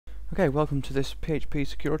Okay, welcome to this PHP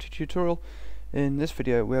security tutorial. In this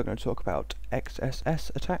video we are going to talk about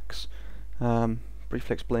Xss attacks,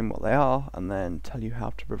 briefly explain what they are, and then tell you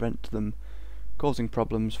how to prevent them causing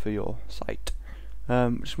problems for your site.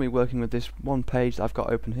 Just me working with this one page that I've got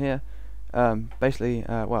open here. Basically,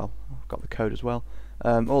 well, I've got the code as well.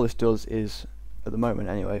 All this does is, at the moment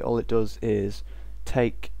anyway, all it does is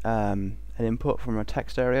take an input from a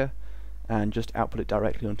text area and just output it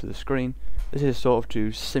directly onto the screen. This is sort of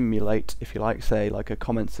to simulate, if you like, say like a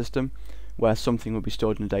comment system where something will be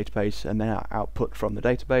stored in a database and then output from the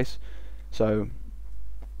database. So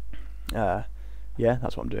yeah,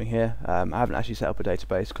 that's what I'm doing here. I haven't actually set up a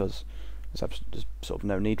database because there's sort of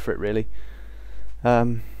no need for it really.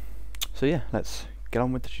 So yeah, let's get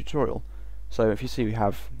on with the tutorial. So if you see, we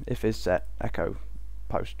have if is set echo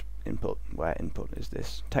post input, where input is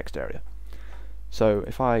this text area. So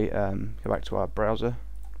if I go back to our browser,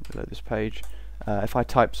 reload this page, if I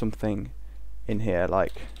type something in here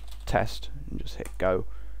like test and just hit go,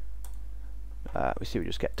 we see we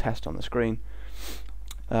just get test on the screen.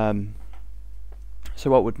 So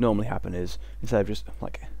what would normally happen is, instead of just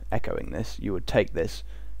like echoing this, you would take this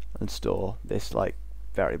and store this like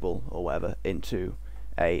variable or whatever into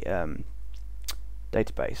a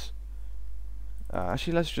database.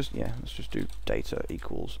 Actually, let's just do data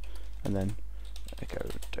equals and then echo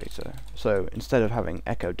data. So instead of having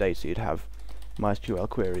echo data, you'd have MySQL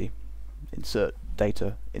query insert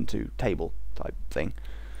data into table type thing.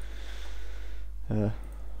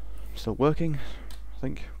 Still working, I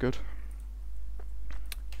think. Good.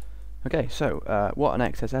 Okay, so what an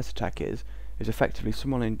Xss attack is effectively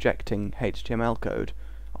someone injecting HTML code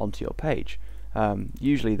onto your page.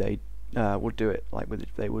 Usually they would do it like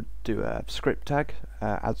they would do a script tag,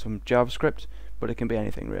 add some JavaScript, but it can be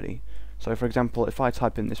anything really. So for example, if I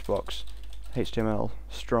type in this box HTML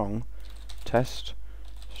strong test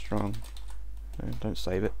strong, don't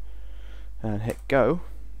save it, and hit go,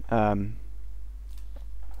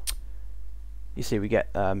 you see we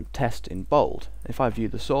get test in bold. If I view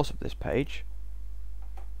the source of this page,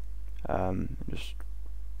 just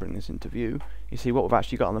bring this into view, you see what we've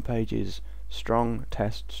actually got on the page is strong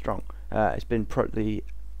test strong. It's been the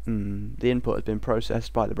input has been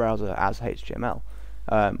processed by the browser as HTML.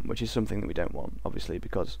 Which is something that we don't want, obviously,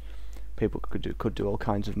 because people could do all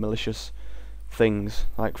kinds of malicious things.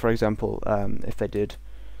 Like for example, if they did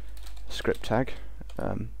script tag,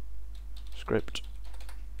 script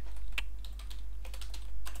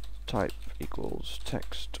type equals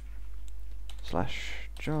text slash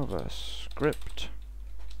JavaScript.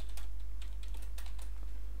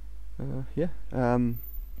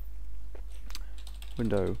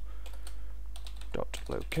 Window dot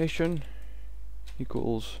location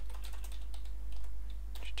equals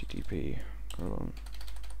http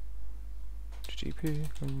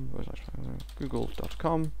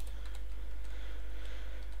google.com.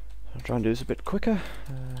 I'll try and do this a bit quicker.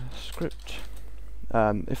 Script.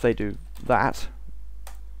 If they do that,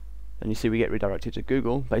 then you see we get redirected to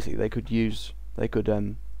Google. Basically, they could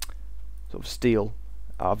sort of steal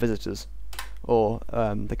our visitors, or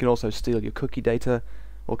they can also steal your cookie data.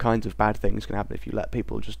 All kinds of bad things can happen if you let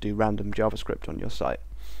people just do random JavaScript on your site.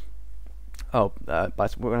 Oh,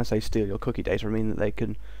 when I say steal your cookie data, I mean that they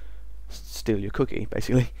can steal your cookie,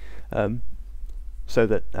 basically, so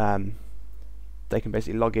that they can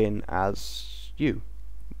basically log in as you.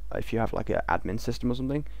 If you have like an admin system or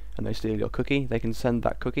something, and they steal your cookie, they can send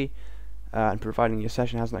that cookie, and providing your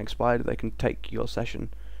session hasn't expired, they can take your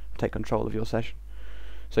session, take control of your session.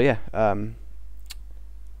 So yeah,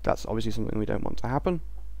 that's obviously something we don't want to happen.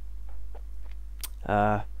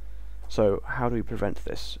 So how do we prevent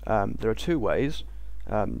this? There are two ways.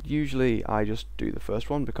 Usually I just do the first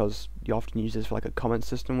one because you often use this for like a comment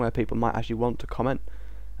system where people might actually want to comment,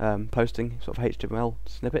 posting sort of HTML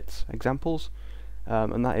snippets, examples,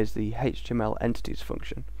 and that is the HTML entities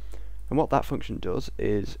function. And what that function does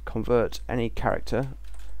is convert any character,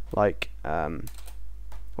 like well,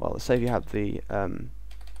 let's say if you have the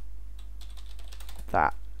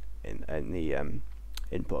that in the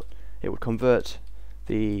input, it would convert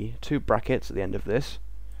the two brackets at the end of this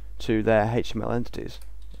to their HTML entities.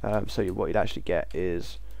 So what you'd actually get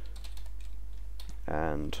is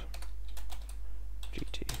and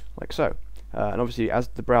GT, like so. And obviously, as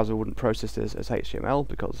the browser wouldn't process this as HTML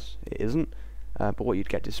because it isn't, but what you'd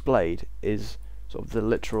get displayed is sort of the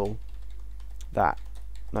literal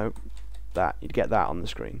you'd get that on the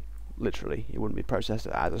screen. Literally, it wouldn't be processed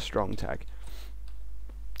as a strong tag.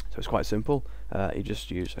 So it's quite simple. You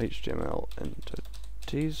just use HTML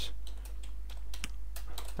entities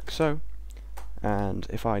like so. And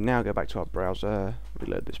if I now go back to our browser,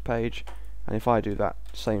 reload this page, and if I do that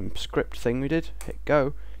same script thing we did, hit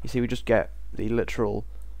go, you see we just get the literal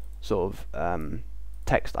sort of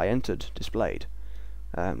text I entered displayed,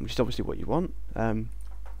 which is obviously what you want.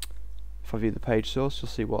 If I view the page source, you'll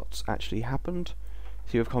see what's actually happened.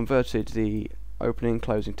 So you've converted the opening,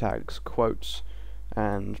 closing tags, quotes,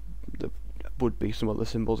 and there would be some other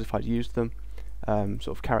symbols if I'd used them, sort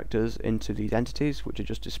of characters, into these entities, which are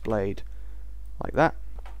just displayed like that.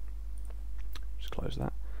 Just close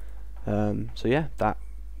that. So yeah, that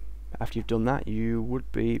after you've done that, you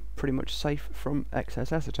would be pretty much safe from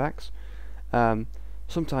XSS attacks.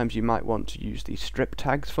 Sometimes you might want to use the strip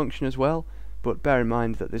tags function as well, but bear in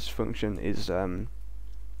mind that this function is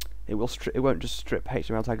it won't just strip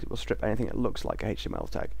HTML tags, it will strip anything that looks like a HTML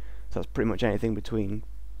tag. So that's pretty much anything between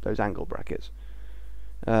those angle brackets.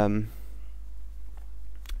 So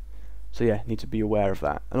yeah, need to be aware of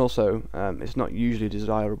that. And also, it's not usually a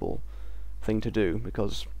desirable thing to do,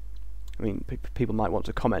 because I mean, people might want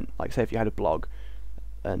to comment. Like, say if you had a blog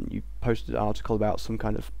and you posted an article about some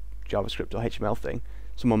kind of JavaScript or HTML thing,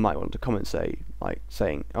 someone might want to comment,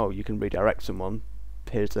 saying, oh, you can redirect someone,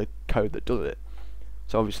 here's the code that does it.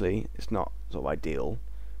 So obviously it's not sort of ideal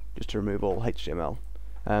just to remove all HTML,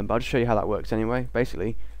 but I'll just show you how that works anyway.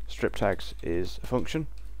 Basically, strip tags is a function,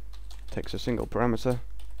 takes a single parameter,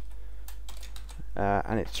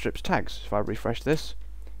 and it strips tags. If I refresh this,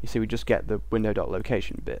 you see we just get the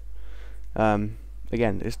window.location bit.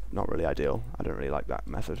 Again, it's not really ideal. I don't really like that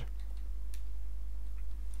method.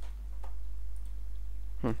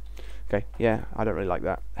 Okay, yeah, I don't really like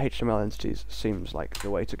that. HTML entities seems like the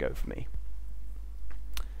way to go for me.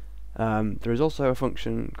 There is also a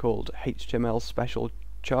function called HTML special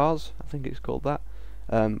chars, I think it's called that,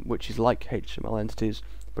 which is like HTML entities,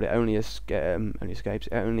 but it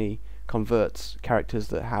only converts characters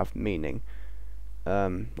that have meaning.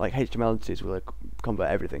 Like HTML entities will convert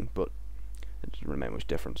everything, but it doesn't really make much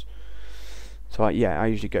difference. So yeah, I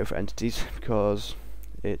usually go for entities because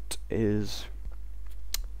it is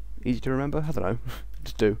easy to remember. I don't know,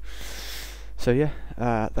 just do. So yeah,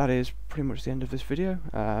 that is pretty much the end of this video.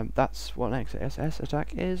 That's what an XSS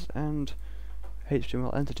attack is, and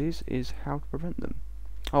HTML entities is how to prevent them.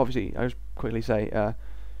 Obviously, I'll just quickly say,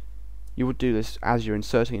 you would do this as you're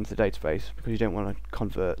inserting into the database, because you don't want to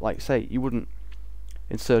convert. Like, say you wouldn't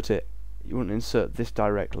insert this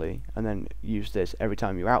directly and then use this every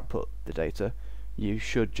time you output the data. You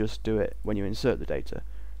should just do it when you insert the data.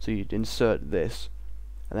 So you'd insert this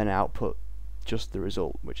and then output just the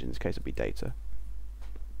result, which in this case would be data.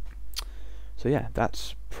 So yeah,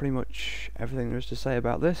 that's pretty much everything there is to say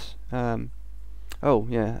about this. Oh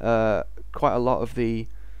yeah, quite a lot of the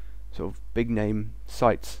sort of big name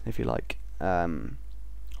sites, if you like,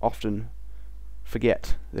 often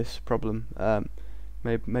forget this problem.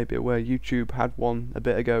 Maybe aware YouTube had one a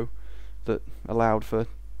bit ago that allowed for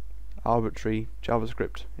arbitrary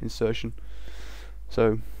JavaScript insertion.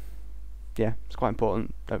 So yeah, it's quite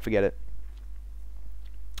important, don't forget it.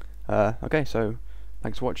 Okay, so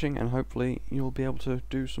thanks for watching, and hopefully you'll be able to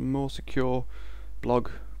do some more secure blog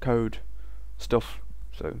code stuff.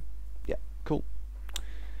 So yeah, cool.